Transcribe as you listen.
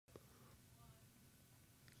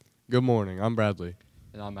Good morning. I'm Bradley.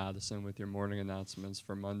 And I'm Addison with your morning announcements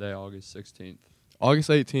for Monday, August 16th. August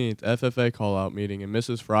 18th, FFA call-out meeting in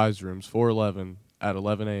Mrs. Fry's rooms 411 at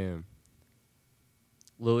 11 a.m.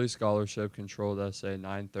 Lilly Scholarship Controlled Essay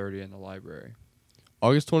 9:30 in the library.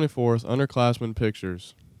 August 24th, underclassmen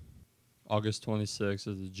pictures. August 26th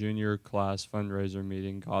is the junior class fundraiser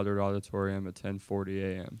meeting, Goddard Auditorium at 10:40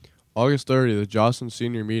 a.m. August 30th, the Jocelyn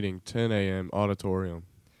senior meeting, 10 a.m. auditorium.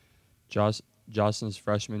 Jocelyn's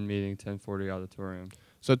freshman meeting, 10:40 auditorium.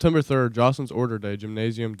 September 3rd, Jocelyn's order day,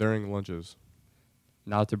 gymnasium during lunches.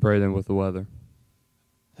 Now to Braden with the weather.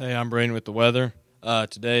 Hey, I'm Braden with the weather.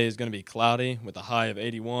 Today is going to be cloudy with a high of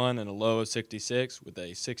 81 and a low of 66 with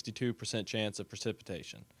a 62% chance of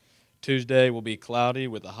precipitation. Tuesday will be cloudy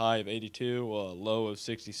with a high of 82, a low of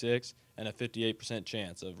 66, and a 58%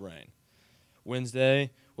 chance of rain.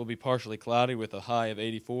 Wednesday will be partially cloudy with a high of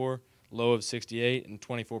 84, low of 68, and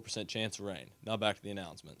 24% chance of rain. Now back to the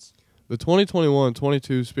announcements. The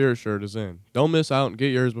 2021-22 Spirit shirt is in. Don't miss out and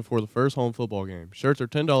get yours before the first home football game. Shirts are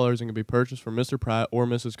 $10 and can be purchased from Mr. Pratt or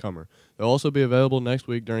Mrs. Cummer. They'll also be available next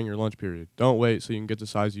week during your lunch period. Don't wait so you can get the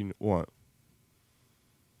size you want.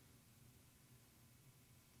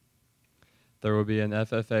 There will be an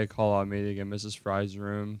FFA call-out meeting in Mrs. Fry's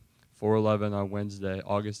room, 411 on Wednesday,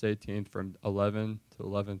 August 18th from 11 to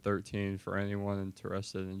 11:13 for anyone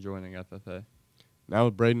interested in joining FFA. Now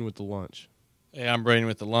with Braden with the lunch. Hey, I'm Braden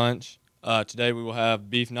with the lunch. Today we will have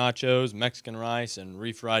beef nachos, Mexican rice, and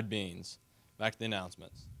refried beans. Back to the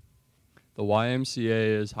announcements. The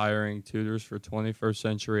YMCA is hiring tutors for 21st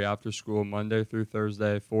Century After School Monday through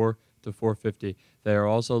Thursday, 4 to 4:50. They are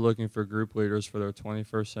also looking for group leaders for their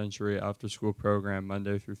 21st Century After School program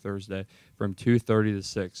Monday through Thursday from 2:30 to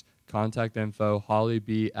 6. Contact info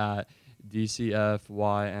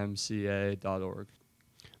hollyb@dcfymca.org.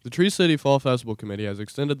 The Tree City Fall Festival Committee has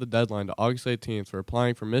extended the deadline to August 18th for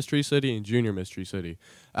applying for Miss Tree City and Junior Miss Tree City.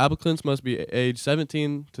 Applicants must be age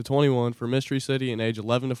 17 to 21 for Miss Tree City and age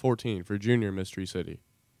 11 to 14 for Junior Miss Tree City.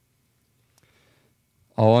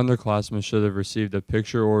 All underclassmen should have received a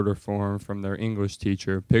picture order form from their English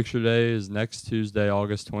teacher. Picture day is next Tuesday,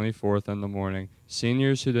 August 24th in the morning.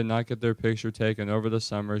 Seniors who did not get their picture taken over the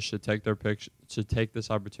summer should take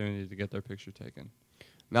this opportunity to get their picture taken.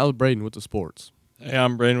 Now with Braden with the sports. Hey,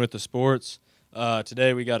 I'm Braden with the sports.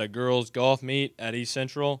 Today we got a girls golf meet at East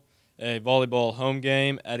Central, a volleyball home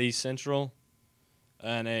game at East Central,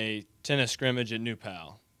 and a tennis scrimmage at New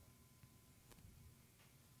Pal.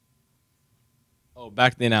 Oh,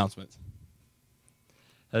 back to the announcements.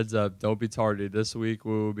 Heads up, don't be tardy. This week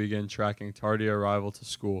we will begin tracking tardy arrival to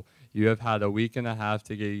school. You have had a week and a half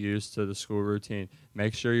to get used to the school routine.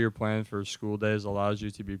 Make sure your plan for school days allows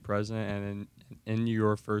you to be present and in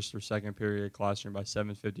your first or second period classroom by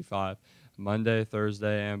 7:55, Monday,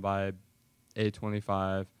 Thursday, and by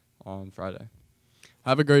 8:25 on Friday.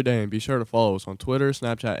 Have a great day and be sure to follow us on Twitter,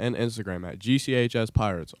 Snapchat, and Instagram at GCHS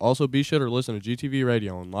Pirates. Also, be sure to listen to GTV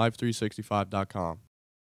Radio on Live365.com.